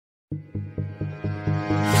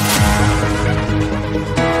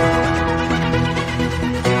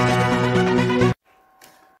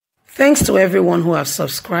Thanks to everyone who have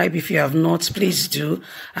subscribed. If you have not, please do.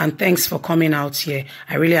 And thanks for coming out here.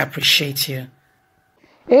 I really appreciate you.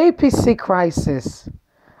 APC crisis.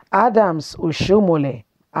 Adams Oshiomhole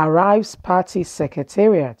arrives party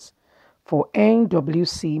secretariat for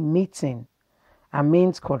NWC meeting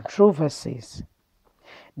amid controversies.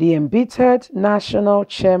 The embittered national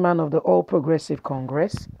chairman of the All Progressive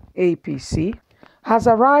Congress, APC, has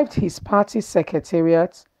arrived his party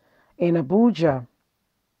secretariat in Abuja.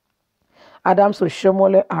 Adams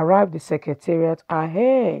Oshiomhole arrived the secretariat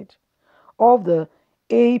ahead of the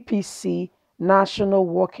APC National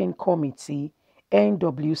Working Committee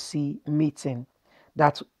NWC meeting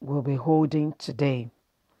that will be holding today.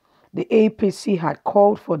 The APC had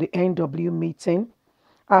called for the NW meeting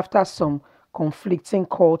after some conflicting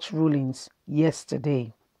court rulings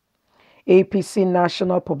yesterday. APC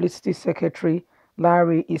National Publicity Secretary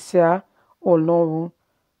Larry Isia Olorun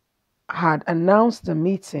had announced the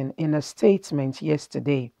meeting in a statement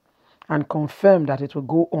yesterday and confirmed that it will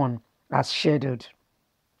go on as scheduled.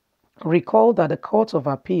 Recall that the Court of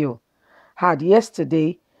Appeal had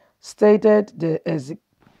yesterday stated the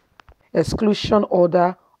exclusion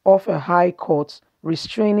order of a high court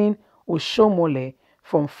restraining Oshiomhole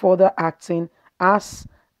from further acting as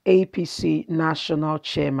APC national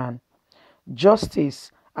chairman.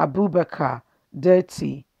 Justice Abubakar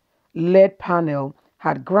Dirty led panel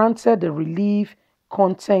had granted the relief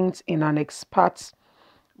contained in an ex parte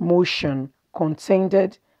motion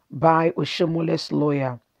contended by Oshiomhole's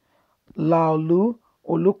lawyer, Laolu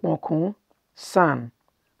Olukmonkun San.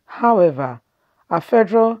 However, a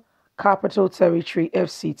Federal Capital Territory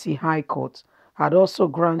FCT High Court had also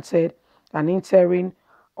granted an interim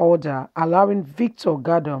order allowing Victor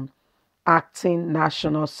Gadon, acting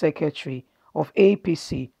National Secretary of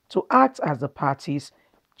APC, to act as the party's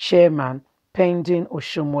chairman pending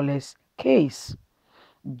Oshiomhole's case.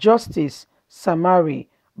 Justice Samari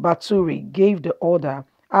Baturi gave the order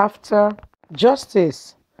after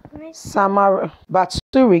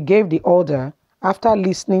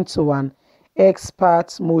listening to an ex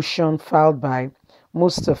parte motion filed by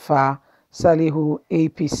Mustafa Salihu,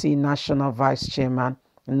 APC National Vice Chairman,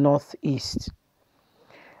 Northeast.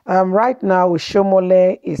 Right now,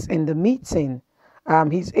 Oshiomhole is in the meeting.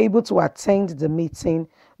 He's able to attend the meeting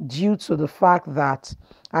due to the fact that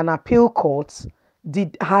an appeal court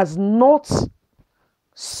has not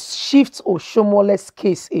shifted Oshiomhole's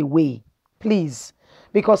case away. Please,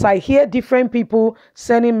 because I hear different people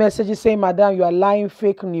sending messages saying, Madam, you are lying,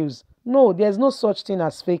 fake news. No, there's no such thing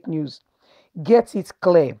as fake news. Get it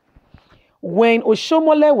clear. When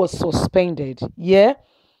Oshiomhole was suspended,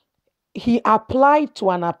 he applied to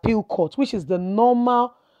an appeal court, which is the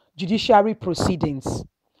normal judiciary proceedings.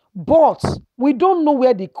 But we don't know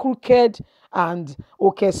where the crooked and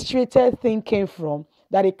orchestrated thing came from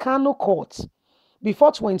that a Kano court,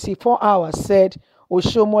 before 24 hours, said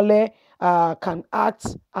Oshiomhole can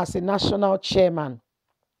act as a national chairman,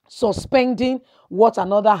 suspending what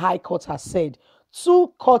another high court has said.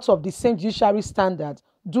 Two courts of the same judiciary standard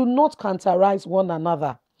do not counterize one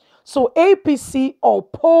another. So APC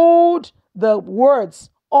upheld the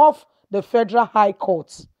words of the Federal High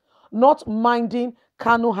Court, not minding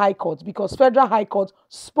Kano High Court, because Federal High Court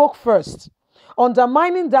spoke first.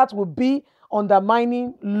 Undermining that would be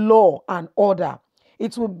undermining law and order.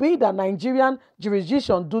 It would be that Nigerian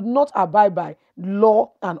jurisdiction do not abide by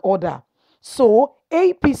law and order. So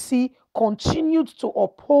APC continued to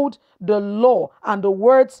uphold the law and the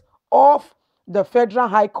words of the Federal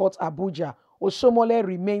High Court Abuja. Oshiomhole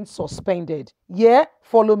remained suspended.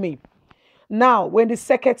 Follow me. Now, when the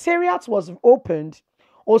Secretariat was opened,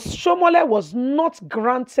 Oshiomhole was not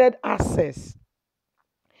granted access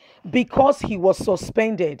because he was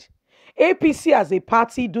suspended. APC as a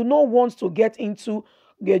party do not want to get into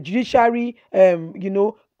the judiciary,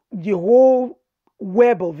 the whole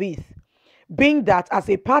web of it. Being that as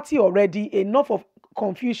a party already, enough of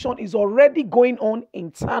confusion is already going on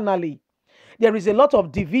internally. There is a lot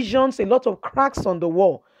of divisions, a lot of cracks on the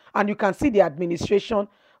wall. And you can see the administration,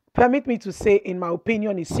 permit me to say, in my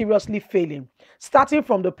opinion, is seriously failing. Starting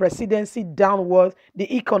from the presidency downward,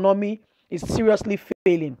 the economy is seriously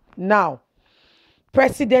failing. Now,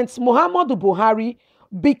 President Muhammadu Buhari,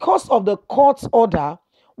 because of the court's order,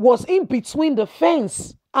 was in between the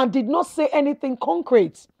fence and did not say anything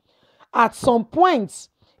concrete. At some points,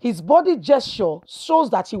 his body gesture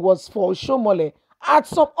shows that he was for Oshiomhole. At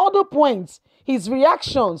some other points, his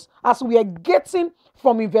reactions, as we are getting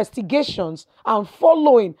from investigations and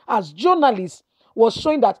following as journalists, was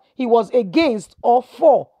showing that he was against or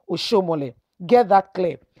for Oshiomhole. Get that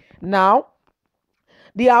clear. Now,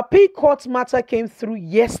 the appeal court matter came through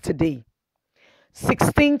yesterday,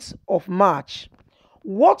 16th of March.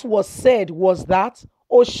 What was said was that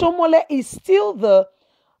Oshiomhole is still the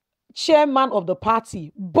chairman of the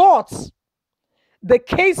party, but the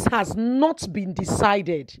case has not been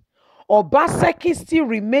decided. Obaseki still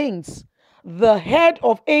remains the head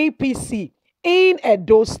of APC in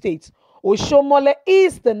Edo State. Oshiomhole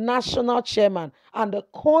is the national chairman, and the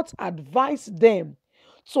court advised them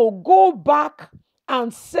to go back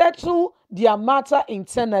and settle their matter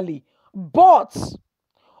internally. But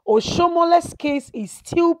Oshiomhole's case is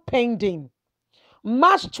still pending.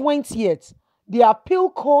 March 20th, the appeal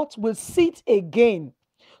court will sit again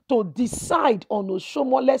to decide on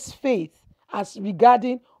Oshiomhole's fate as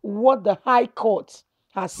regarding what the High Court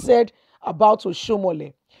has said about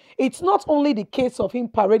Oshiomhole. It's not only the case of him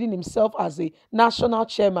parading himself as a national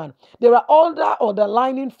chairman. There are other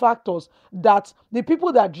underlying factors that the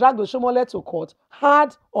people that dragged Oshiomhole to court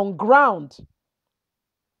had on ground.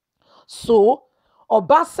 So,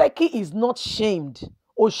 Obaseki is not shamed.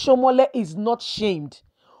 Oshiomhole is not shamed.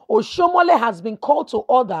 Oshiomhole has been called to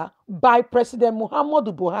order by President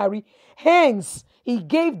Muhammadu Buhari. Hence, he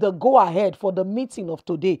gave the go-ahead for the meeting of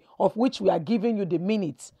today, of which we are giving you the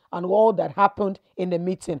minutes and all that happened in the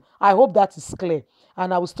meeting. I hope that is clear.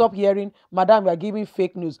 And I will stop hearing, Madam, we are giving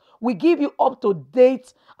fake news. We give you up to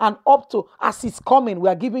date and up to, as it's coming, we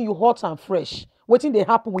are giving you hot and fresh. Wetin dey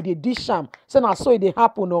happen with the disham? Say na so it dey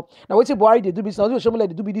happen o. Na wetin Buhari dey do this, na wetin Oshiomhole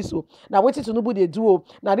dey do be this o. Na wetin Tinubu dey do o.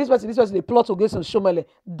 Na this person dey plot against Oshiomhole.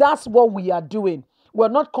 That's what we are doing. We're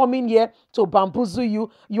not coming here to bamboozle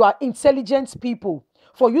you. You are intelligent people.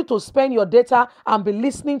 For you to spend your data and be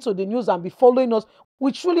listening to the news and be following us,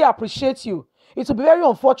 we truly appreciate you. It will be very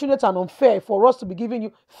unfortunate and unfair for us to be giving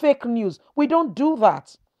you fake news. We don't do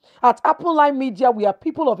that. At Apple Line Media, we are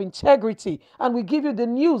people of integrity and we give you the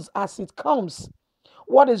news as it comes.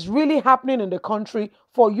 What is really happening in the country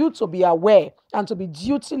for you to be aware and to be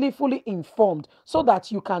dutifully informed so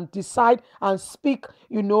that you can decide and speak,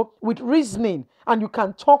 with reasoning, and you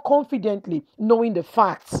can talk confidently knowing the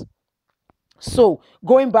facts. So,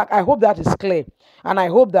 going back, I hope that is clear. And I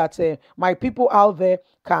hope that my people out there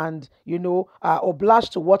can,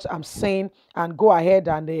 oblige to what I'm saying and go ahead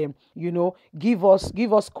and, give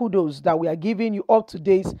us kudos that we are giving you up to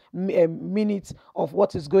date minutes of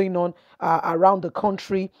what is going on around the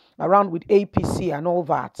country, around with APC and all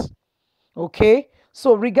that. Okay?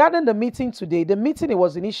 So regarding the meeting today, the meeting, it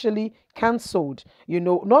was initially cancelled,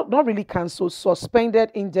 not really cancelled,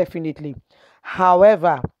 suspended indefinitely.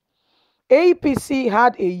 However, APC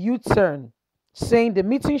had a U-turn saying the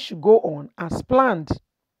meeting should go on as planned.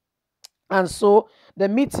 And so the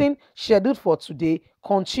meeting scheduled for today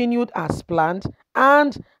continued as planned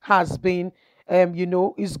and has been,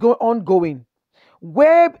 is ongoing.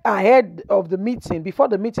 Way ahead of the meeting, before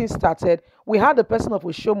the meeting started, we had the person of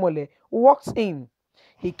Oshiomhole walked in.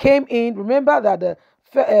 He came in. Remember that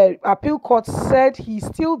the appeal court said he's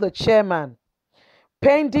still the chairman,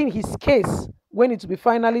 pending his case when it will be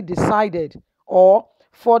finally decided, or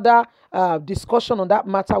further discussion on that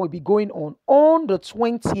matter will be going on the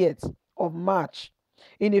 20th of March,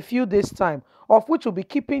 in a few days' time, of which we'll be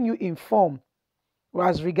keeping you informed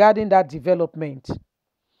as regarding that development.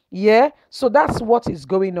 Yeah, so that's what is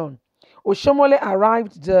going on. Oshiomhole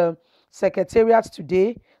arrived the Secretariat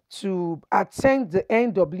today to attend the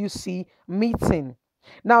NWC meeting.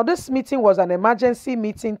 Now, this meeting was an emergency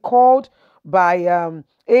meeting called by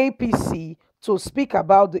APC to speak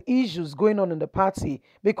about the issues going on in the party,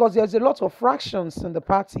 because there's a lot of fractions in the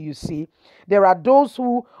party, you see. There are those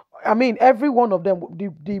who, every one of them,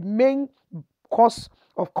 the main cause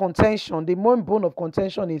of contention, the main bone of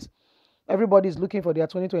contention is everybody's looking for their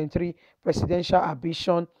 2023 presidential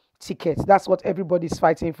ambition tickets. That's what everybody's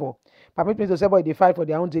fighting for. Permit me to say, boy, they fight for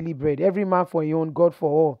their own daily bread. Every man for his own, God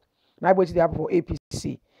for all. Now, what they happen for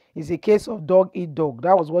APC. It's a case of dog eat dog.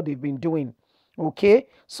 That was what they've been doing. Okay?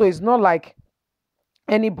 So it's not like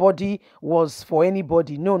anybody was for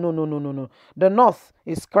anybody. No. The North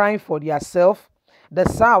is crying for their self. The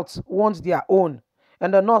South wants their own.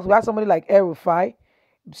 And the North, we have somebody like El-Rufai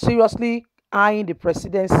seriously eyeing the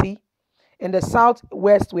presidency. In the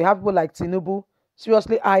Southwest, we have people like Tinubu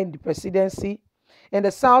seriously eyeing the presidency. In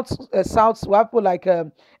the South, we have people like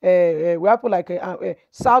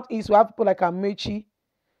Southeast, we have people like Amechi.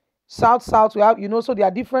 South, we have, so there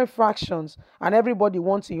are different fractions and everybody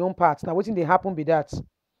wants their own part. Now, waiting they happen be that.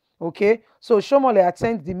 Okay, so Oshiomhole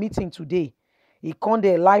attend the meeting today. He come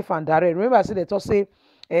there live and direct. Remember, I said they talk say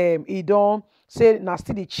he don't say now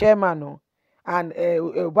still the chairman, and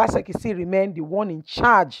Obaseki still remain the one in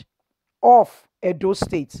charge of Edo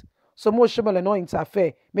State. So Oshiomhole no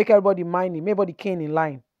interfere. Make everybody mind him, make everybody cane in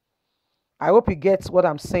line. I hope you get what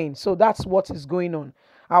I'm saying. So that's what is going on.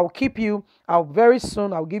 I'll keep you. I'll very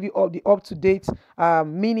soon. I'll give you all the up-to-date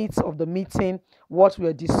minutes of the meeting, what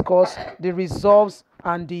we discussed, the resolves,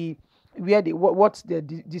 and the where the what the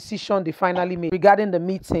decision they finally made regarding the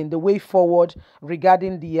meeting, the way forward,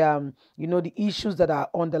 regarding the the issues that are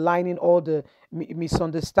underlining all the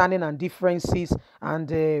misunderstanding and differences,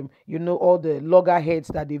 and all the loggerheads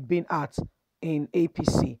that they've been at in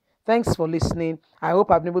APC. Thanks for listening. I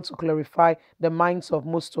hope I've been able to clarify the minds of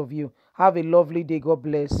most of you. Have a lovely day. God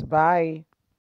bless. Bye.